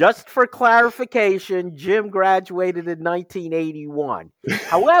 Just for clarification, Jim graduated in 1981.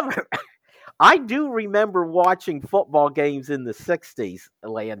 However, I do remember watching football games in the 60s,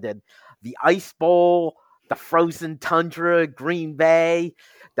 Landon. The Ice Bowl, the Frozen Tundra, Green Bay,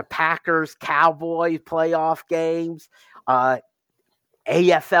 the Packers, Cowboys playoff games,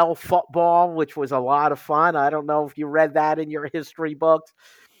 AFL football, which was a lot of fun. I don't know if you read that in your history books.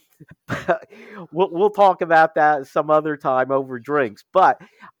 We'll talk about that some other time over drinks. But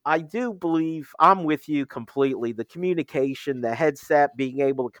I do believe I'm with you completely. The communication, the headset, being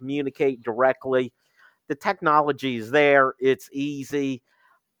able to communicate directly, the technology is there. It's easy.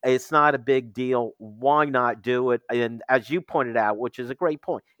 It's not a big deal. Why not do it? And as you pointed out, which is a great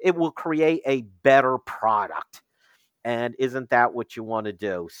point, it will create a better product. And isn't that what you want to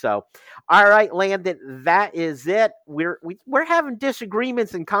do? So, all right, Landon, that is it. We're having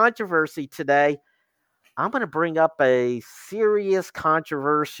disagreements and controversy today. I'm going to bring up a serious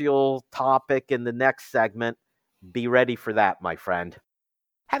controversial topic in the next segment. Be ready for that, my friend.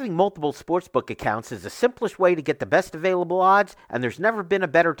 Having multiple sportsbook accounts is the simplest way to get the best available odds, and there's never been a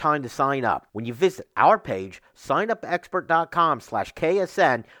better time to sign up. When you visit our page,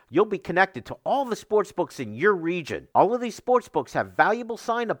 signupexpert.com/KSN, you'll be connected to all the sportsbooks in your region. All of these sportsbooks have valuable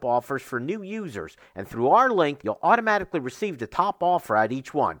sign-up offers for new users, and through our link, you'll automatically receive the top offer at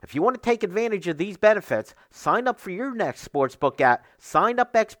each one. If you want to take advantage of these benefits, sign up for your next sportsbook at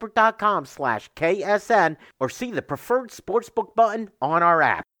signupexpert.com/KSN or see the preferred sportsbook button on our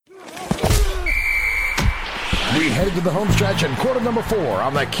app. We head to the home stretch in quarter number 4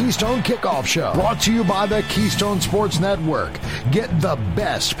 on the Keystone Kickoff Show. Brought to you by the Keystone Sports Network. Get the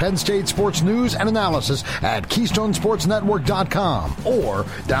best Penn State sports news and analysis at KeystoneSportsNetwork.com or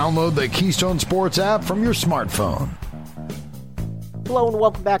download the Keystone Sports app from your smartphone. Hello and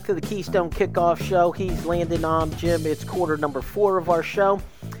welcome back to the Keystone Kickoff Show. He's Landon, I'm Jim. It's quarter number 4 of our show.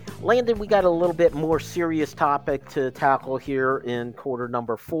 Landon, we got a little bit more serious topic to tackle here in quarter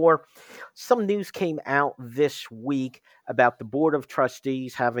number 4. Some news came out this week about the Board of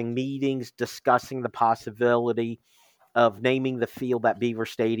Trustees having meetings discussing the possibility of naming the field at Beaver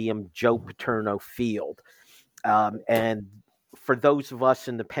Stadium Joe Paterno Field. And for those of us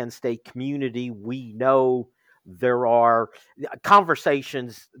in the Penn State community, we know there are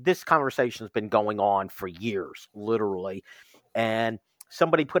conversations. This conversation has been going on for years, literally. And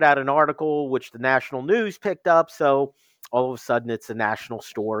somebody put out an article which the national news picked up, so all of a sudden it's a national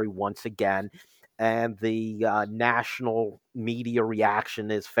story once again, and the national media reaction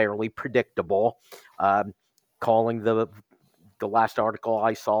is fairly predictable, calling the last article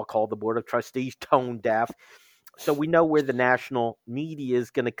I saw called the Board of Trustees tone deaf. So we know where the national media is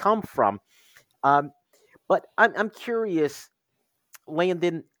going to come from. But I'm curious,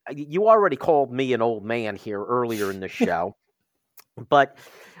 Landon, you already called me an old man here earlier in the show. But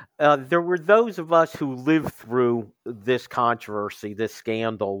there were those of us who lived through this controversy, this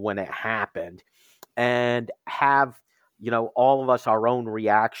scandal when it happened, and have, all of us our own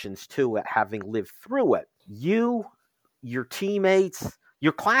reactions to it, having lived through it. You, your teammates,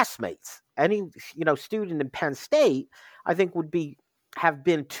 your classmates, any, student in Penn State, I think have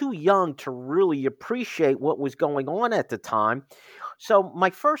been too young to really appreciate what was going on at the time. So my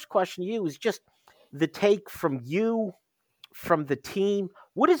first question to you is just the take from you, from the team.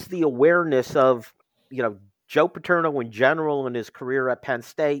 What is the awareness of, Joe Paterno in general and his career at Penn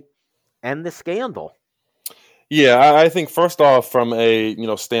State and the scandal? Yeah, I think first off, from a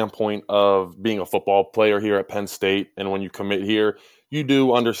standpoint of being a football player here at Penn State, and when you commit here, you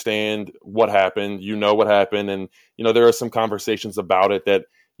do understand what happened. You know what happened, and there are some conversations about it that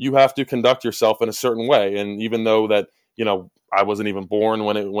you have to conduct yourself in a certain way. And even though that I wasn't even born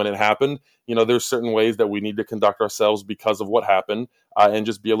when it happened, there's certain ways that we need to conduct ourselves because of what happened, and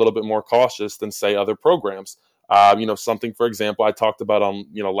just be a little bit more cautious than, say, other programs. Something, for example, I talked about on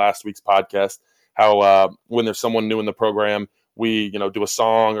last week's podcast, how when there's someone new in the program, we do a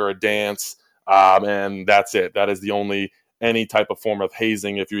song or a dance, and that's it. That is the only any type of form of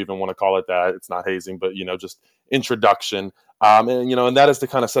hazing, if you even want to call it that. It's not hazing, but just introduction, and that is to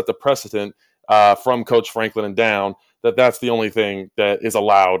kind of set the precedent from Coach Franklin and down, that's the only thing that is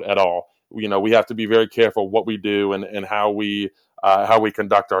allowed at all. We have to be very careful what we do and how we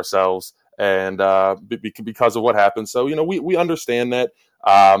conduct ourselves, and because of what happened. So we understand that,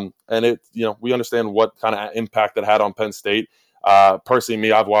 and it we understand what kind of impact it had on Penn State. Personally,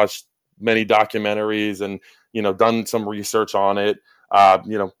 me, I've watched many documentaries and done some research on it.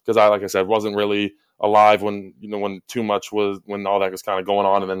 Because I, like I said, wasn't really alive when when all that was kind of going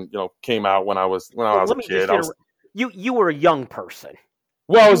on, and then came out when I was a kid. You were a young person.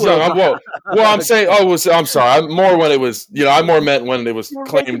 Well, I was young. I'm saying, I'm sorry. I'm more when it was, I more meant when it was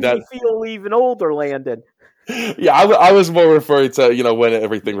claimed that. You feel even older, Landon. Yeah, I was more referring to, when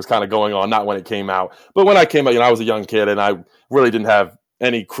everything was kind of going on, not when it came out. But when I came out, I was a young kid, and I really didn't have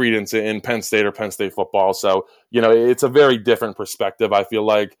any credence in Penn State or Penn State football. So, it's a very different perspective, I feel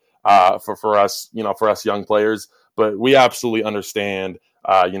like, for us, for us young players. But we absolutely understand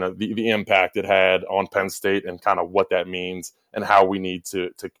the impact it had on Penn State and kind of what that means and how we need to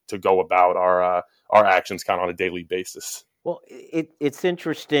go about our actions kind of on a daily basis. Well, it's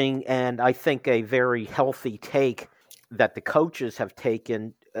interesting, and I think a very healthy take that the coaches have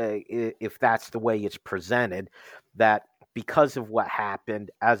taken, if that's the way it's presented, that because of what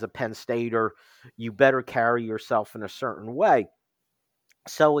happened as a Penn Stater, you better carry yourself in a certain way.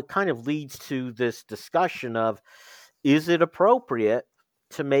 So it kind of leads to this discussion of, is it appropriate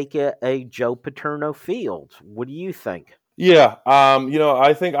to make it a Joe Paterno field? What do you think? Yeah,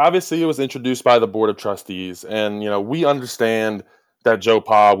 I think obviously it was introduced by the Board of Trustees, and we understand that Joe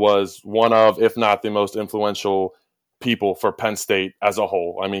Pa was one of, if not the most influential people for Penn State as a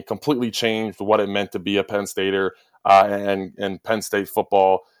whole. I mean, completely changed what it meant to be a Penn Stater, and Penn State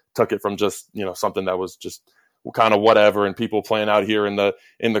football took it from just something that was just kind of whatever, and people playing out here in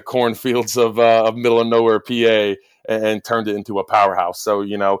the cornfields of middle of nowhere PA, and turned it into a powerhouse. So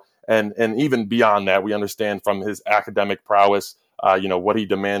and even beyond that, we understand from his academic prowess, what he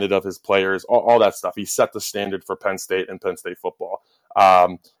demanded of his players, all that stuff. He set the standard for Penn State and Penn State football.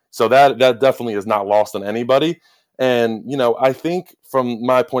 So that definitely is not lost on anybody. And, I think from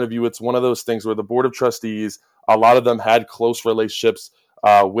my point of view, it's one of those things where the Board of Trustees, a lot of them had close relationships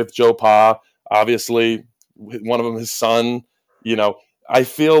with Joe Pa. Obviously, one of them, his son, I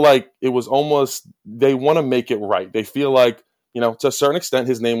feel like it was almost, they want to make it right. They feel like, to a certain extent,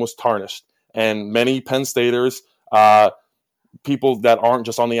 his name was tarnished. And many Penn Staters, people that aren't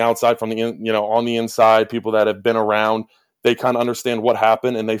just on the outside, on the inside, people that have been around, they kind of understand what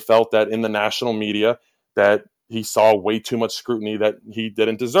happened. And they felt that in the national media that he saw way too much scrutiny that he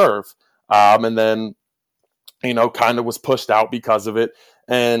didn't deserve. And then, kind of was pushed out because of it.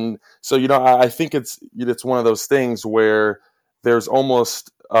 And so, I think it's one of those things where there's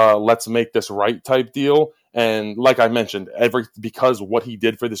almost let's make this right type deal. And like I mentioned, because what he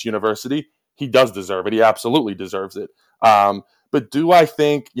did for this university, he does deserve it. He absolutely deserves it. But do I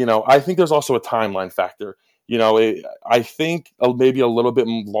think, I think there's also a timeline factor. I think maybe a little bit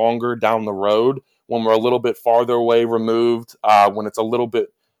longer down the road, when we're a little bit farther away removed, when it's a little bit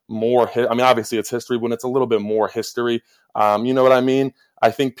more, obviously it's history, when it's a little bit more history, you know what I mean?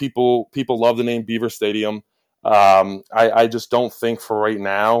 I think people love the name Beaver Stadium. I just don't think for right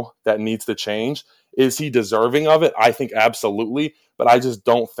now that needs to change. Is he deserving of it? I think absolutely, but I just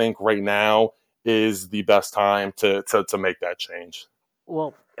don't think right now is the best time to make that change.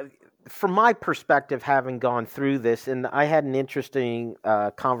 Well, from my perspective, having gone through this, and I had an interesting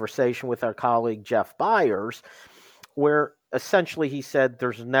conversation with our colleague Jeff Byers, where essentially he said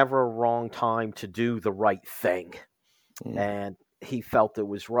there's never a wrong time to do the right thing. And he felt it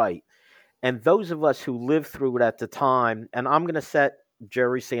was right. And those of us who lived through it at the time, and I'm going to set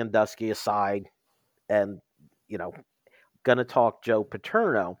Jerry Sandusky aside and, going to talk Joe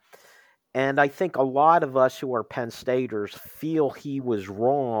Paterno. And I think a lot of us who are Penn Staters feel he was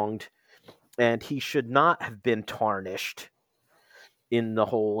wronged and he should not have been tarnished in the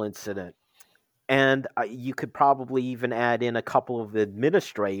whole incident. And you could probably even add in a couple of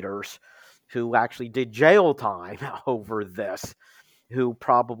administrators who actually did jail time over this, who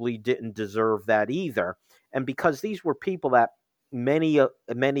probably didn't deserve that either. And because these were people that many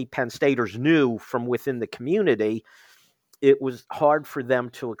Penn Staters knew from within the community, it was hard for them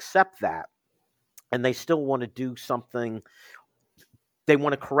to accept that. And they still want to do something. They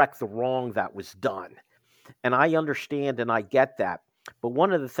want to correct the wrong that was done. And I understand and I get that. But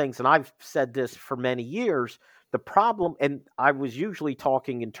one of the things, and I've said this for many years, the problem, and I was usually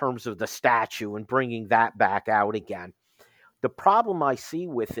talking in terms of the statue and bringing that back out again. The problem I see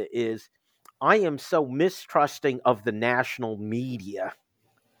with it is I am so mistrusting of the national media,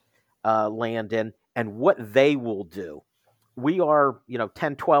 Landon, and what they will do. We are,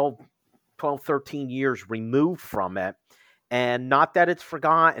 10, 12, 13 years removed from it. And not that it's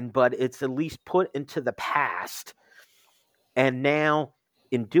forgotten, but it's at least put into the past. And now,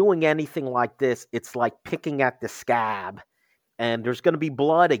 in doing anything like this, it's like picking at the scab. And there's going to be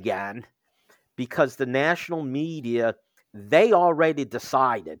blood again because the national media, they already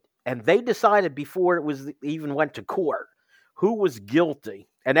decided. And they decided before it was even went to court who was guilty.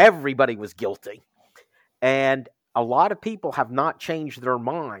 And everybody was guilty. And a lot of people have not changed their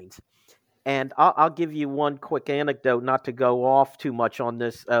minds. And I'll give you one quick anecdote, not to go off too much on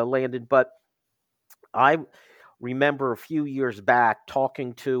this, Landon, but I remember a few years back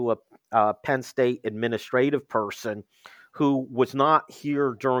talking to a Penn State administrative person who was not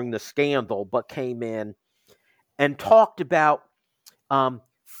here during the scandal, but came in and talked about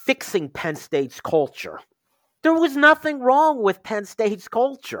fixing Penn State's culture. There was nothing wrong with Penn State's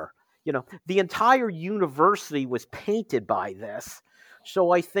culture. The entire university was painted by this.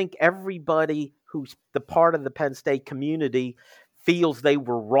 So I think everybody who's the part of the Penn State community feels they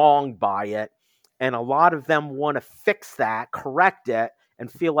were wronged by it. And a lot of them want to fix that, correct it,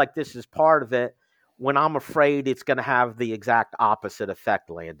 and feel like this is part of it, when I'm afraid it's going to have the exact opposite effect,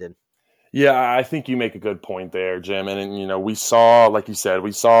 Landon. Yeah, I think you make a good point there, Jim. And we saw, like you said,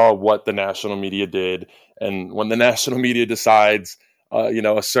 we saw what the national media did. And when the national media decides,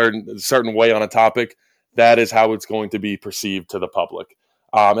 a certain way on a topic, that is how it's going to be perceived to the public.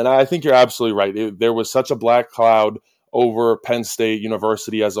 And I think you're absolutely right. There was such a black cloud over Penn State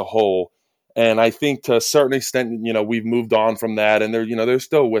University as a whole. And I think to a certain extent, we've moved on from that, and there's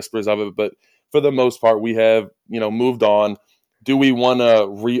still whispers of it, but for the most part, we have, moved on. Do we want to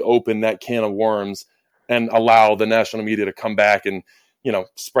reopen that can of worms and allow the national media to come back and,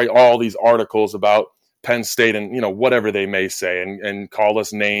 spray all these articles about Penn State and, whatever they may say and call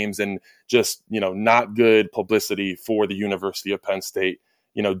us names and just, not good publicity for the University of Penn State?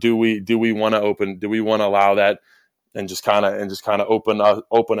 Do we want to allow that and just kind of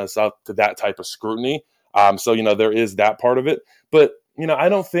open us up to that type of scrutiny? So there is that part of it, but I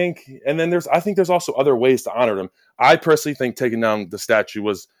don't think. And then I think there's also other ways to honor them. I personally think taking down the statue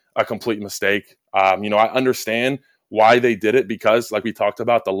was a complete mistake. I understand why they did it, because, like we talked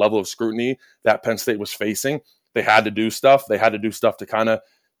about, the level of scrutiny that Penn State was facing, they had to do stuff. They had to do stuff to kind of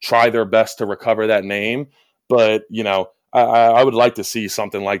try their best to recover that name. But I would like to see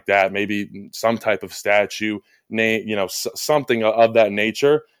something like that, maybe some type of statue, name, something of that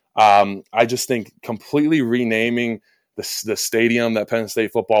nature. I just think completely renaming the stadium that Penn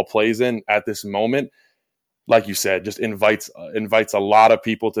State football plays in at this moment, like you said, just invites a lot of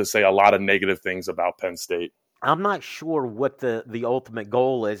people to say a lot of negative things about Penn State. I'm not sure what the ultimate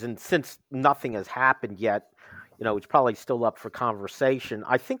goal is, and since nothing has happened yet, it's probably still up for conversation.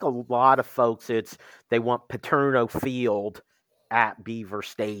 I think a lot of folks, they want Paterno Field at Beaver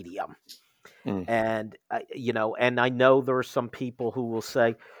Stadium. And, and I know there are some people who will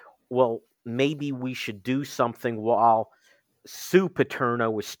say, well, maybe we should do something while Sue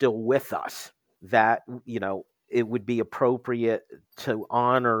Paterno is still with us, that, it would be appropriate to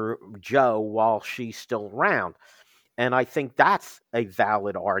honor Joe while she's still around. And I think that's a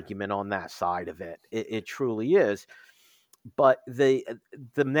valid argument on that side of it. It truly is. But the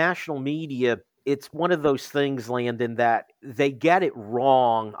national media, it's one of those things, Landon, that they get it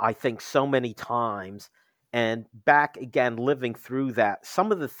wrong, I think, so many times. And back again, living through that,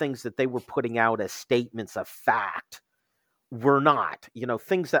 some of the things that they were putting out as statements of fact were not.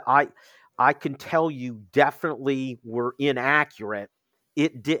 Things that I can tell you definitely were inaccurate.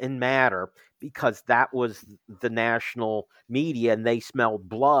 It didn't matter because that was the national media and they smelled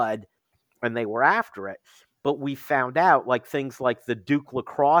blood and they were after it. But we found out, like things like the Duke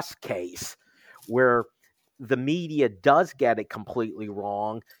lacrosse case, where the media does get it completely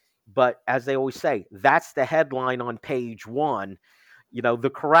wrong. But as they always say, that's the headline on page 1.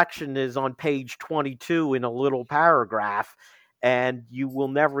 The correction is on page 22 in a little paragraph, and you will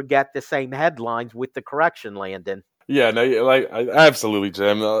never get the same headlines with the correction, Landon. Yeah, no, absolutely,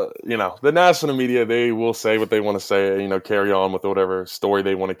 Jim. The national media, they will say what they want to say, carry on with whatever story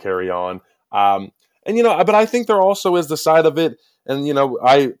they want to carry on. But I think there also is the side of it. And,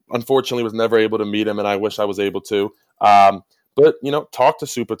 I unfortunately was never able to meet him, and I wish I was able to. But, talk to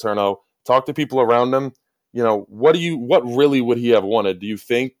Sue Paterno, talk to people around him. What really would he have wanted? Do you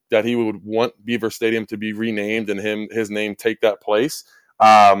think that he would want Beaver Stadium to be renamed and his name take that place?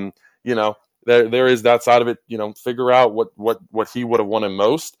 There is that side of it. Figure out what he would have wanted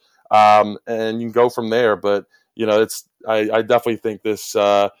most, and you can go from there. But I definitely think this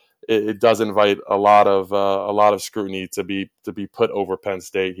it does invite a lot of scrutiny to be put over Penn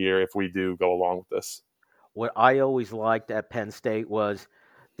State here if we do go along with this. What I always liked at Penn State was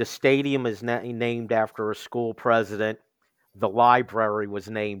the stadium is named after a school president. The library was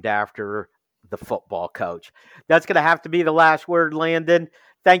named after the football coach. That's going to have to be the last word, Landon.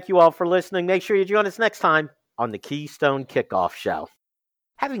 Thank you all for listening. Make sure you join us next time on the Keystone Kickoff Show.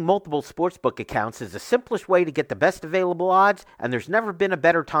 Having multiple sportsbook accounts is the simplest way to get the best available odds, and there's never been a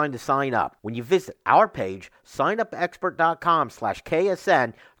better time to sign up. When you visit our page,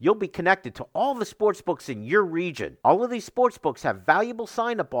 signupexpert.com/KSN, you'll be connected to all the sportsbooks in your region. All of these sportsbooks have valuable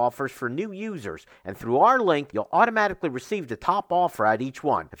sign-up offers for new users, and through our link, you'll automatically receive the top offer at each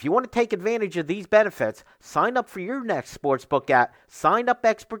one. If you want to take advantage of these benefits, sign up for your next sportsbook at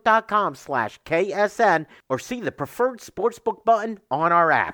signupexpert.com/KSN or see the preferred sportsbook button on our app.